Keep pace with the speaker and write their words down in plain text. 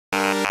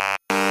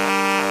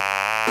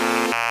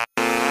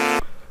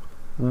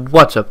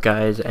What's up,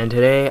 guys? And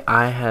today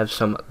I have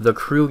some The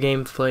Crew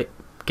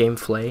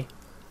gameplay.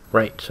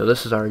 Right, so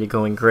this is already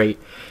going great.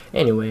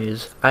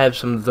 Anyways, I have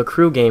some The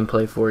Crew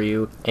gameplay for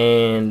you,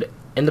 and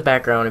in the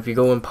background, if you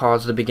go and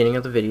pause the beginning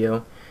of the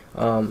video,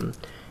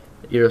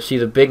 you'll see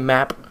the big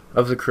map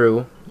of The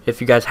Crew.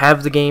 If you guys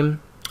have the game,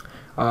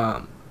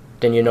 then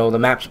you know the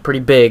map's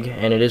pretty big,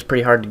 and it is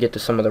pretty hard to get to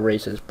some of the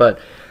races, but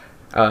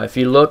if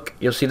you look,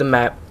 you'll see the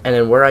map, and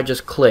then where I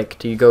just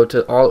clicked, you go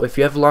to all. If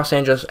you have Los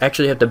Angeles,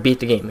 actually you have to beat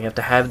the game. You have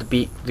to have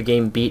the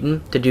game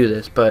beaten to do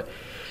this. But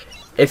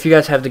if you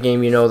guys have the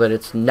game, you know that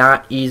it's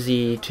not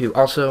easy to.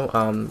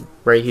 Also,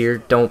 right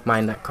here, don't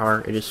mind that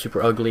car. It is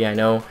super ugly. I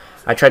know.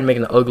 I tried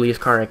making the ugliest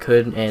car I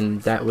could,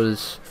 and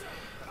that's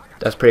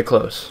pretty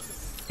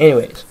close.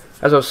 Anyways,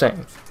 as I was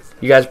saying,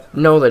 you guys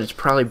know that it's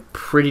probably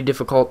pretty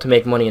difficult to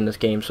make money in this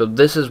game. So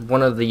this is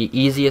one of the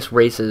easiest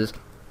races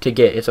to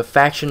get. It's a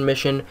faction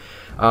mission.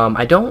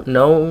 I don't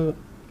know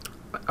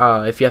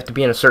if you have to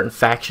be in a certain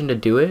faction to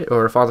do it,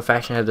 or if all the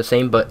factions have the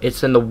same, but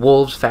it's in the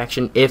Wolves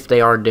faction if they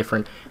are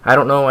different. I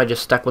don't know. I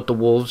just stuck with the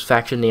Wolves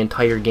faction the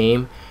entire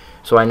game,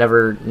 so I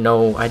never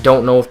know. I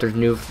don't know if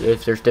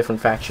there's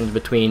different factions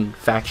between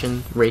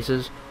faction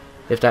races,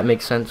 if that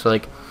makes sense.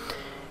 Like,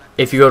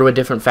 if you go to a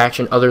different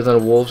faction other than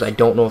the Wolves, I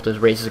don't know if this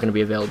race is going to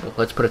be available.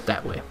 Let's put it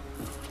that way.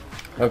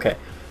 Okay,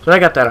 so I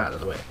got that out of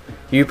the way.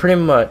 You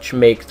pretty much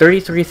make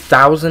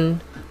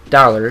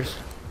 $33,000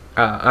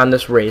 on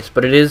this race,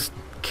 but it is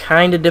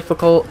kind of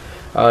difficult.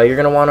 You're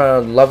going to want to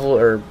level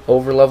or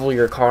over level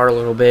your car a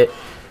little bit.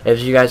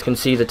 As you guys can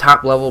see, the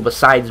top level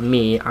besides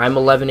me, I'm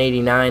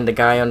 1189. The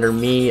guy under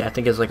me, I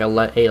think, is like he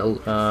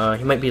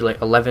might be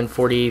like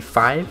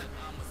 1145,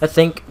 I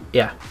think.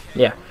 Yeah.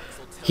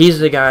 He's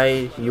the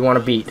guy you want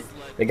to beat.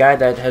 The guy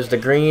that has the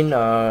green,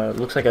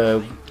 looks like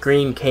a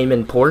green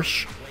Cayman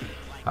Porsche.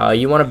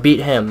 You want to beat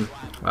him.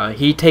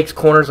 He takes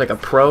corners like a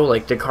pro.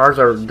 Like, their cars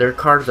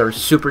are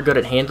super good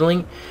at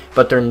handling,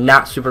 but they're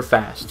not super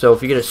fast. So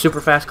if you get a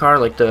super fast car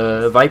like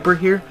the Viper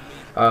here,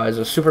 is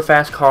a super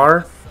fast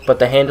car, but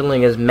the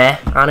handling is meh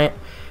on it.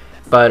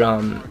 But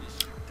on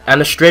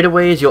the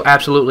straightaways, you'll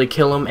absolutely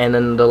kill him. And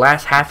then the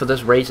last half of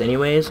this race,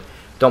 anyways,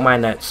 don't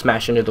mind that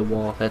smash into the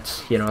wall.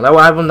 That's, you know,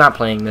 I'm not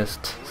playing this.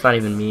 It's not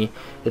even me.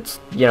 It's,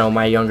 you know,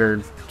 my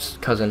younger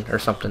cousin or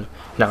something.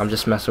 No, I'm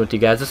just messing with you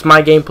guys. It's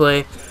my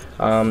gameplay.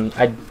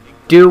 I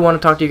do want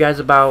to talk to you guys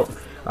about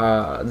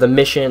the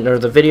mission, or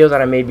the video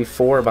that I made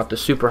before about the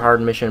super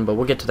hard mission, but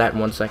we'll get to that in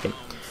 1 second.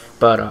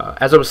 But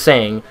as I was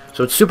saying,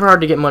 so it's super hard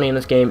to get money in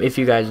this game, if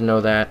you guys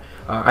know that.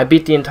 I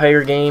beat the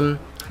entire game,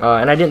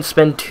 and I didn't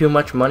spend too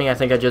much money. I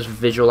think I just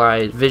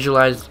visually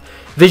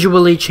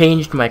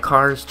changed my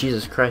cars.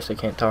 Jesus Christ, I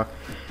can't talk.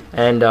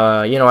 And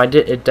you know,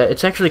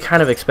 it's actually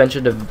kind of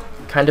expensive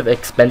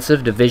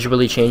to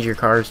visually change your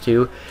cars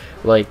too.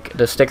 Like,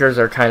 the stickers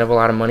are kind of a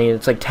lot of money.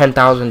 It's like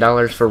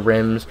 $10,000 for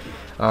rims.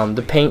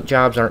 The paint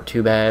jobs aren't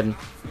too bad,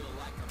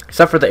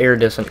 except for the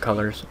iridescent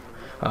colors.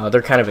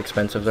 They're kind of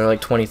expensive. They're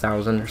like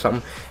 $20,000 or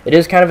something. It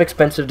is kind of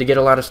expensive to get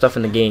a lot of stuff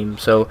in the game.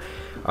 So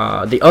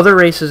the other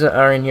races that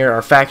are in here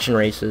are faction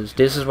races.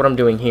 This is what I'm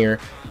doing here.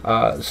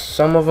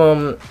 Some of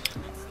them,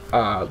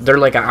 they're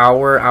like an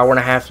hour and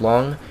a half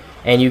long,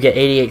 and you get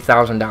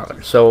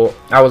 $88,000. So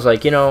I was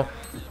like, you know,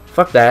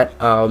 fuck that.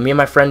 Me and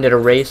my friend did a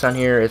race on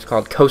here. It's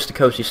called Coast to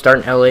Coast. You start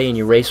in LA and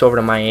you race over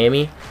to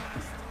Miami,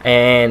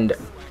 and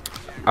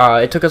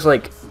it took us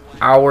like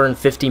hour and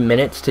 50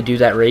 minutes to do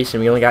that race,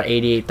 and we only got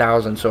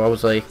 88,000. So I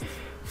was like,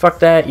 fuck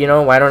that, you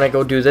know, why don't I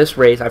go do this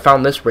race? I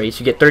found this race.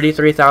 You get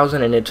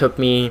 33,000, and it took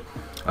me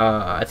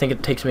I think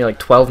it takes me like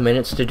 12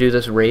 minutes to do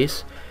this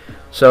race.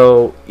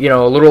 So, you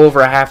know, a little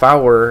over a half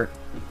hour,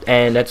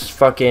 and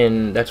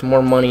that's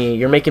more money.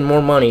 You're making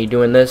more money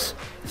doing this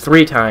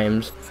 3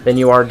 times than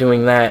you are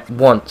doing that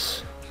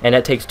once, and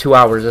that takes 2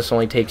 hours. This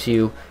only takes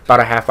you about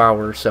a half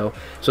hour or so.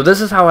 So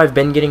this is how I've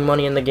been getting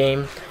money in the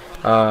game.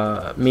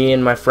 Me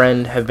and my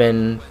friend have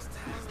been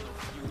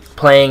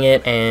playing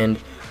it, and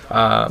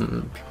I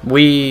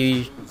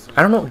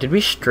don't know, did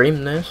we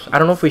stream this? I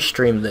don't know if we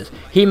streamed this.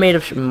 He might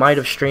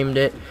have streamed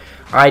it.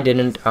 I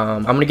didn't.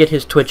 I'm gonna get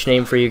his Twitch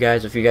name for you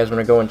guys if you guys want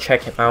to go and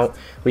check him out.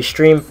 We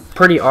stream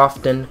pretty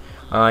often.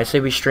 I say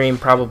we stream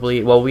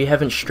probably, well, we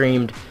haven't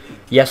streamed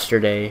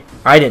yesterday.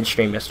 I didn't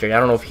stream yesterday. I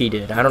don't know if he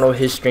did. I don't know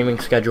his streaming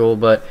schedule,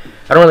 but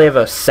I don't really have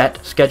a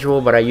set schedule,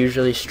 but I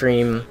usually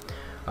stream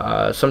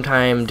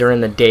sometime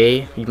during the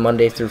day,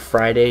 Monday through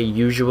Friday.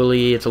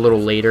 Usually it's a little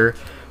later.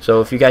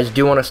 So if you guys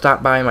do want to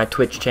stop by my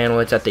Twitch channel,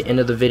 it's at the end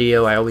of the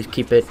video. I always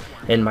keep it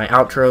in my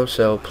outro,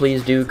 so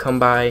please do come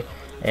by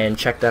and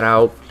check that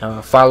out.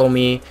 Follow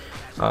me.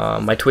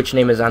 My Twitch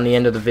name is on the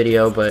end of the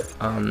video, but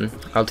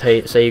I'll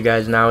say you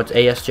guys now, it's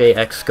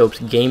ASJX Scopes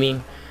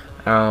Gaming.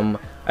 I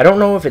don't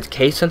know if it's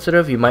case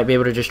sensitive. You might be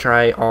able to just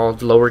try all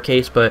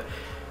lowercase, but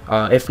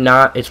if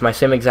not, it's my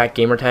same exact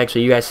gamer tag. So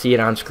you guys see it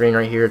on screen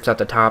right here. It's at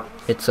the top.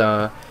 It's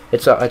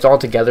all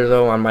together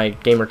though. On my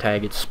gamer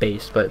tag, it's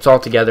spaced, but it's all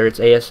together.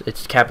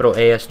 It's capital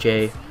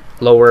ASJ,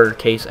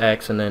 lowercase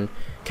x, and then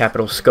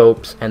capital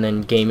Scopes, and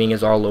then gaming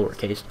is all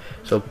lowercase.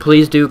 So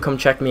please do come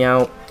check me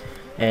out.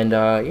 And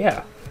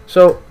yeah.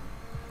 So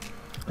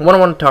what I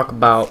want to talk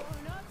about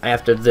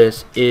after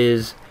this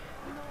is,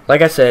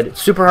 like I said,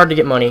 it's super hard to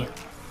get money,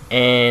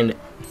 and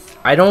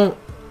I don't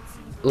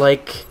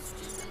like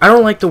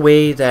the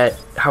way that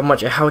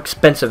how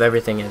expensive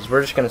everything is.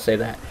 We're just gonna say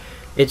that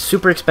it's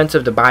super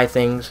expensive to buy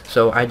things.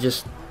 So I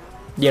just,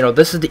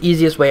 this is the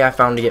easiest way I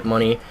found to get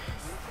money.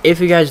 If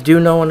you guys do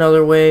know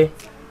another way,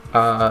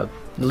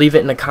 leave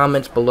it in the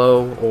comments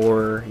below,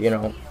 or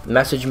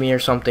message me or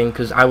something,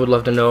 because I would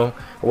love to know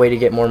a way to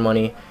get more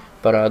money.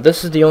 But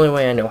this is the only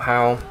way I know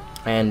how,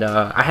 and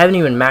I haven't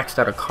even maxed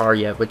out a car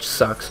yet, which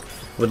sucks.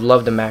 Would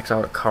love to max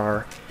out a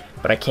car,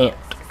 but I can't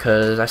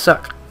because I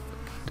suck.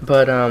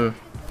 But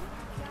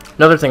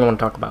another thing I want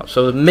to talk about.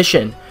 So the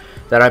mission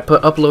that I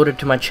uploaded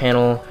to my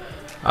channel,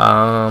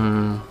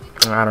 I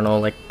don't know,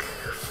 like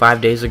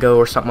 5 days ago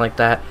or something like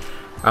that.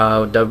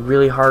 The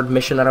really hard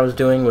mission that I was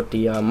doing with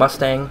the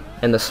Mustang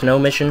and the snow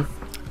mission.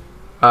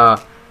 I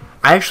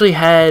actually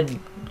had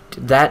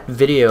that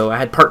video. I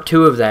had part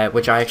 2 of that,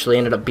 which I actually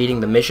ended up beating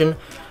the mission.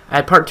 I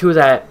had part 2 of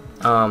that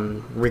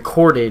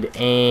recorded,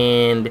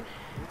 and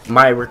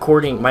my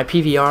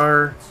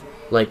PVR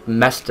like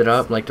messed it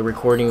up. Like the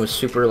recording was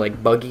super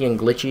like buggy and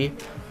glitchy,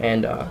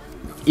 and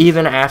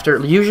even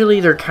after, usually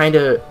they're kind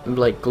of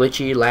like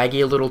glitchy,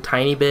 laggy a little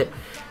tiny bit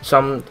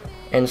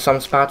in some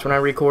spots when I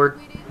record,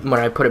 when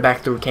I put it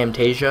back through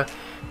Camtasia,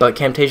 but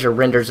Camtasia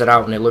renders it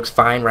out and it looks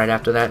fine right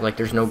after that. Like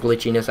there's no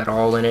glitchiness at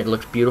all in it. It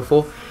looks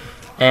beautiful.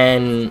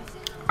 And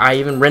I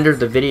even rendered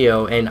the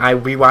video, and I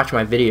rewatch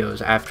my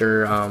videos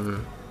after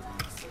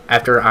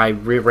I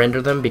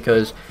re-render them,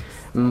 because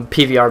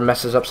PVR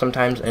messes up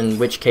sometimes, in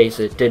which case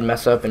it did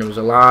mess up, and it was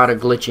a lot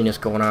of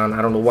glitchiness going on.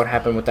 I don't know what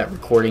happened with that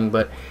recording,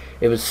 but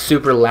it was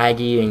super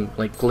laggy and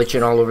like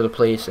glitching all over the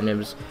place, and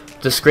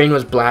the screen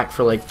was black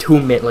for like 2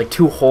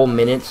 whole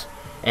minutes,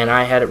 and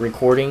I had it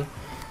recording.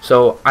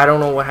 So I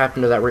don't know what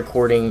happened to that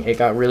recording. It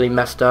got really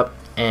messed up,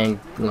 and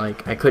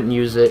like I couldn't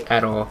use it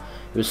at all.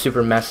 It was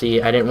super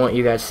messy. I didn't want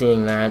you guys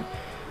seeing that.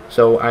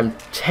 So I'm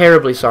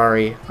terribly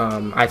sorry.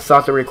 I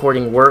thought the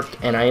recording worked,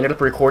 and I ended up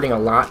recording a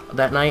lot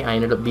that night. I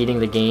ended up beating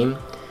the game.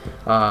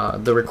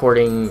 The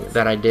recording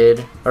that I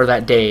did, or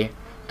that day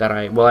that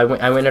I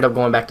ended up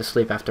going back to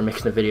sleep after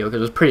making the video, because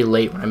it was pretty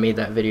late when I made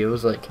that video. It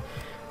was like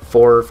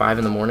 4 or 5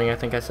 in the morning, I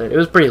think I said. It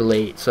was pretty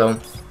late, so,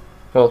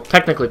 well,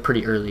 technically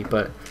pretty early,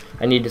 but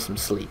I needed some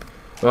sleep.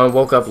 When I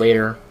woke up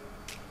later,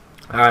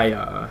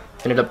 I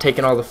ended up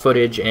taking all the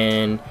footage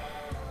and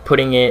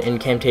putting it in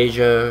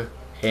Camtasia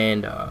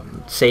and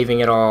saving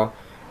it all,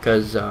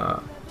 because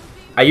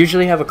I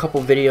usually have a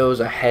couple videos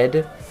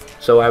ahead,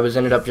 so I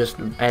ended up just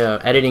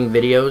editing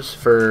videos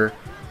for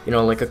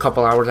like a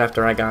couple hours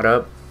after I got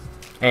up,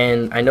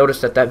 and I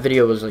noticed that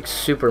video was like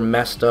super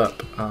messed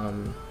up,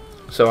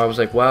 so I was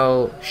like,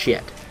 well,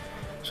 shit.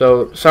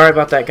 So sorry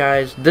about that,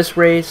 guys. This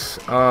race,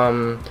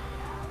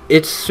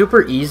 it's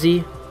super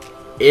easy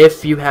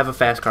if you have a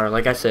fast car.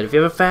 Like I said, if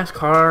you have a fast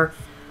car,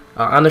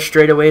 on the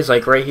straightaways,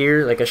 like right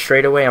here, like a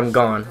straightaway, I'm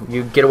gone.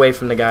 You get away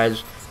from the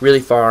guys really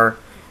far,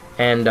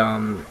 and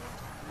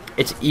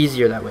it's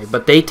easier that way.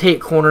 But they take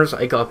corners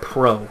like a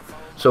pro.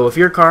 So if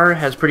your car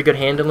has pretty good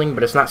handling,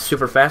 but it's not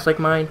super fast like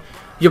mine,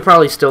 you'll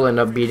probably still end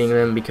up beating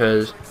them,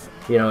 because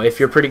if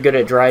you're pretty good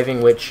at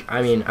driving, which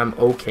I mean, I'm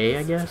okay,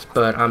 I guess,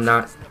 but I'm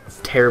not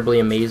terribly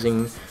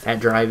amazing at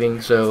driving.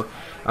 So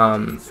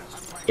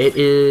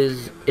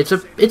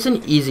it's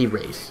an easy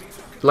race.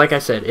 Like I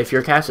said, if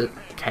your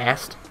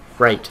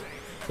right.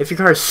 If your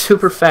car is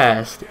super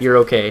fast, you're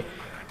okay.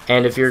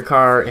 And if your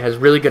car has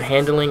really good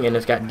handling and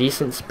it's got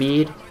decent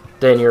speed,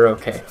 then you're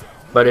okay.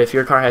 But if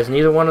your car has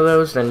neither one of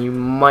those, then you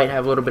might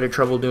have a little bit of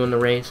trouble doing the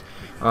race.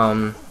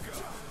 The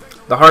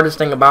hardest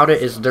thing about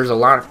it is there's a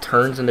lot of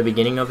turns in the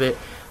beginning of it.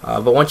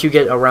 But once you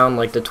get around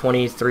like the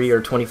 23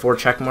 or 24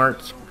 check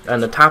marks, on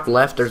the top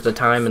left there's the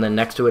time, and then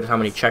next to it is how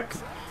many check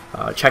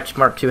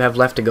marks you have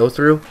left to go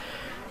through.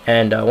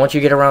 And once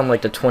you get around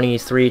like the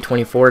 23,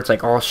 24, it's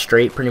like all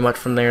straight pretty much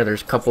from there.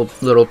 There's a couple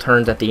little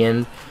turns at the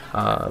end,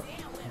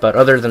 but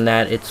other than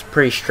that, it's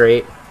pretty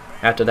straight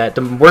after that.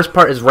 The worst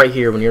part is right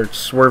here when you're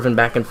swerving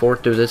back and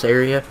forth through this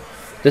area.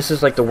 This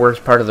is like the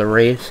worst part of the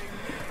race,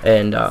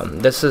 and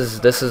this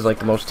is like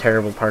the most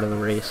terrible part of the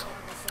race.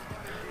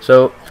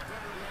 So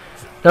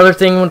another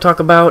thing I want to talk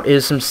about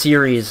is some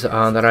series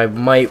that I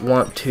might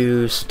want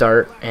to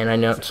start, and I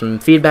want some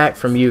feedback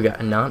from you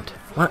guys.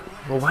 What?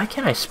 Well, why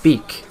can't I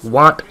speak?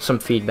 Want some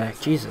feedback?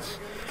 Jesus.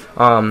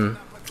 I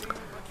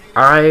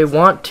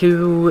want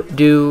to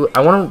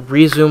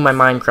resume my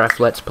Minecraft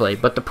Let's Play,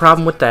 but the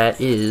problem with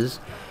that is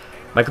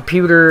my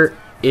computer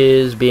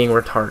is being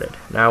retarded.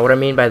 Now, what I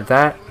mean by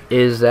that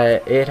is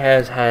that it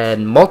has had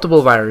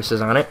multiple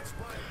viruses on it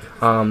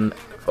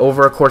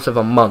over a course of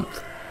a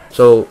month.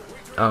 So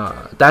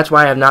that's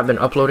why I have not been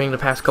uploading the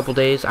past couple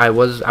days. I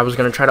was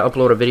gonna try to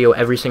upload a video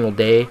every single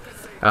day,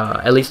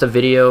 at least a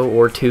video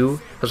or 2.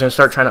 I was gonna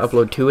start trying to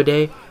upload 2 a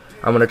day.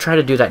 I'm gonna try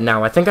to do that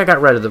now. I think I got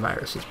rid of the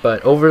viruses,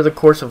 but over the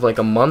course of like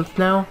a month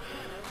now,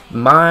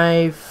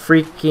 my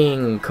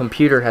freaking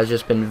computer has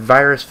just been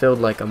virus filled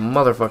like a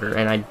motherfucker,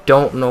 and I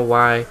don't know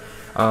why.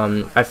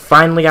 I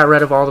finally got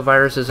rid of all the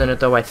viruses in it,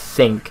 though, I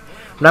think.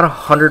 I'm not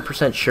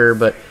 100% sure,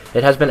 but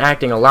it has been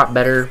acting a lot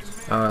better.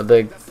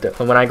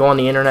 When I go on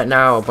the internet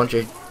now, a bunch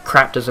of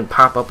crap doesn't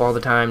pop up all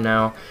the time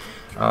now.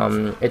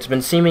 It's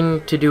been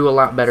seeming to do a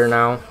lot better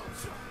now.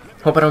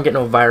 Hope I don't get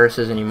no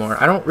viruses anymore.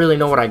 I don't really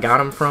know what I got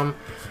them from.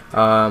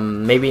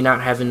 Maybe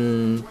not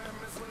having,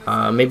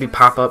 maybe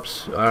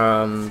pop-ups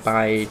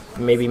by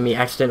maybe me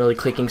accidentally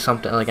clicking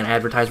something like an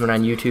advertisement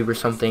on YouTube or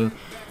something,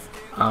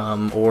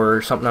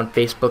 or something on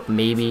Facebook.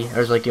 Maybe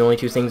there's like the only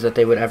two things that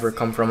they would ever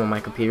come from on my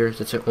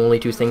computers. It's the only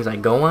two things I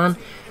go on.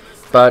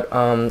 But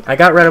I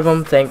got rid of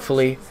them,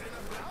 thankfully.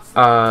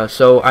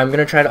 So I'm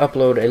gonna try to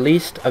upload at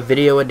least a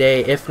video a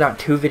day, if not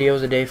 2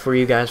 videos a day for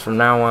you guys from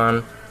now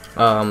on.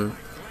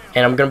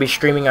 And I'm gonna be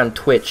streaming on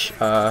Twitch.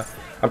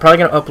 I'm probably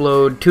gonna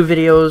upload 2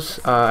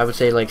 videos. I would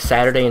say like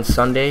Saturday and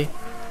Sunday,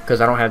 because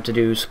I don't have to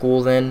do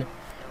school then.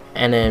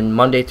 And then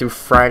Monday through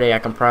Friday, I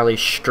can probably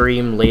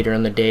stream later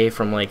in the day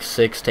from like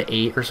 6 to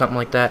 8 or something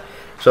like that.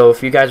 So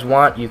if you guys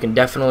want, you can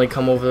definitely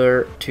come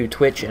over to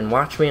Twitch and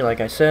watch me,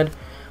 like I said.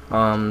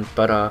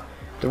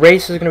 The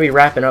race is going to be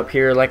wrapping up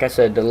here. Like I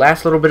said, the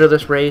last little bit of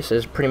this race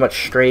is pretty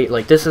much straight.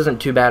 Like, this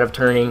isn't too bad of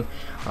turning.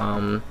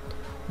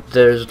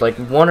 There's like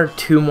 1 or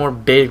 2 more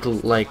big,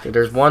 like,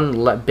 there's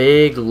one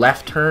big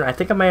left turn. I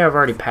think I may have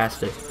already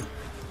passed it.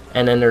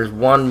 And then there's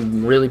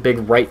one really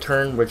big right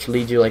turn, which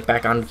leads you like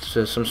back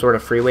onto some sort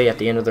of freeway at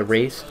the end of the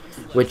race,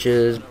 which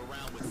is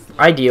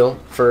ideal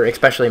for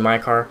especially my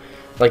car.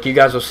 Like you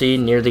guys will see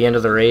near the end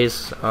of the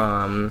race,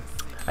 I'm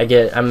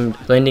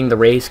landing the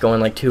race going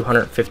like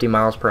 250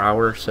 miles per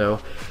hour. So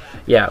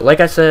yeah,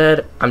 like I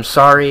said, I'm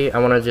sorry. I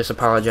want to just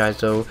apologize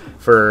though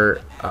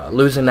for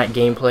losing that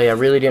gameplay. I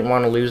really didn't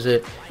want to lose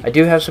it. I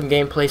do have some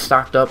gameplay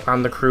stocked up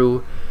on the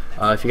crew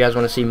if you guys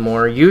want to see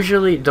more.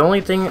 Usually the only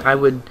thing I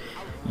would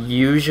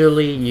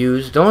usually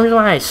use, the only reason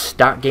why I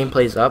stock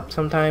gameplays up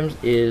sometimes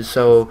is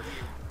so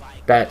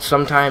that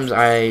sometimes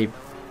I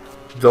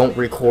don't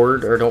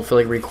record or don't feel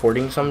like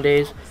recording some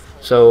days.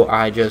 So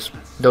I just,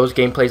 those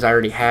gameplays I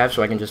already have,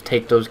 so I can just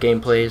take those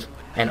gameplays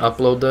and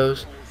upload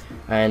those.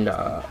 And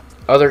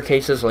other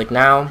cases like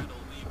now,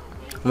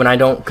 when I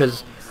don't,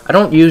 because I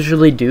don't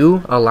usually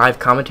do a live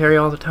commentary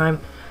all the time,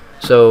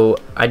 so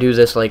I do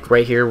this like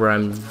right here where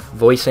I'm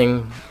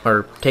voicing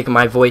or taking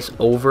my voice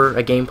over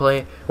a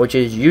gameplay, which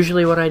is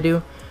usually what I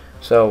do.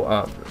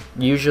 So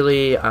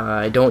usually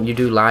I don't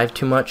do live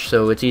too much,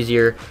 so it's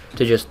easier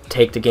to just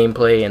take the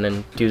gameplay and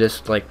then do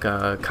this like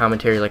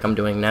commentary like I'm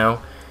doing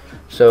now.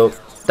 So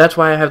that's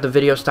why I have the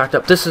video stocked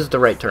up. This is the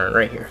right turn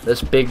right here.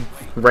 This big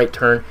right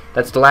turn.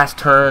 That's the last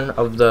turn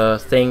of the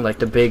thing, like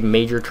the big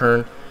major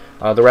turn.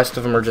 The rest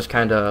of them are just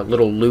kind of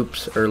little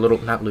loops, or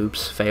not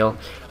loops, fail.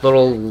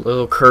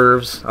 Little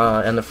curves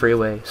in the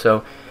freeway.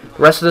 So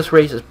the rest of this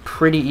race is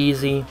pretty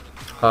easy.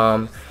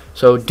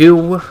 So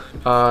do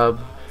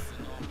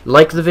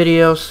like the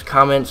videos,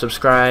 comment,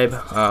 subscribe.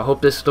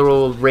 Hope this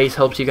little race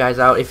helps you guys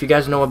out. If you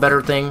guys know a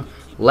better thing,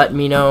 let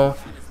me know.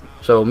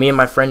 So me and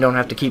my friend don't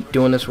have to keep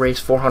doing this race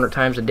 400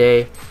 times a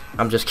day.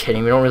 I'm just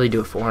kidding. We don't really do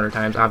it 400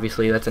 times.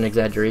 Obviously, that's an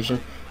exaggeration.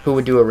 Who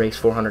would do a race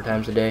 400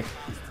 times a day?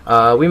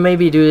 We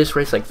maybe do this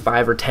race like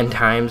 5 or 10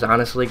 times,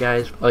 honestly,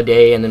 guys, a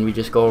day, and then we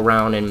just go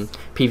around and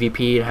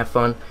PvP and have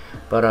fun.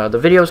 But the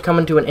video's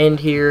coming to an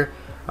end here.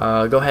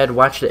 Go ahead,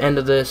 watch the end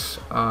of this.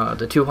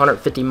 The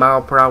 250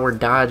 mile per hour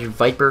Dodge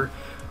Viper.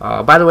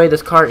 By the way,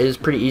 this car is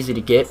pretty easy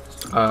to get.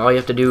 All you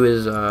have to do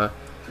is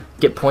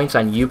get points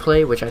on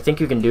Uplay, which I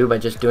think you can do by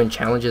just doing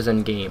challenges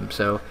in game.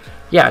 So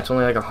yeah, it's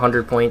only like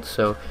 100 points.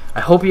 So I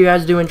hope you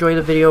guys do enjoy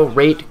the video.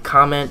 Rate,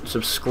 comment,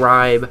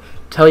 subscribe,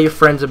 tell your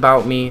friends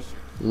about me,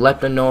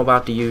 let them know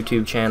about the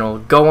YouTube channel,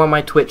 go on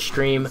my Twitch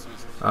stream,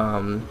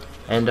 and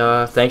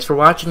thanks for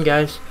watching,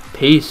 guys.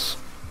 Peace.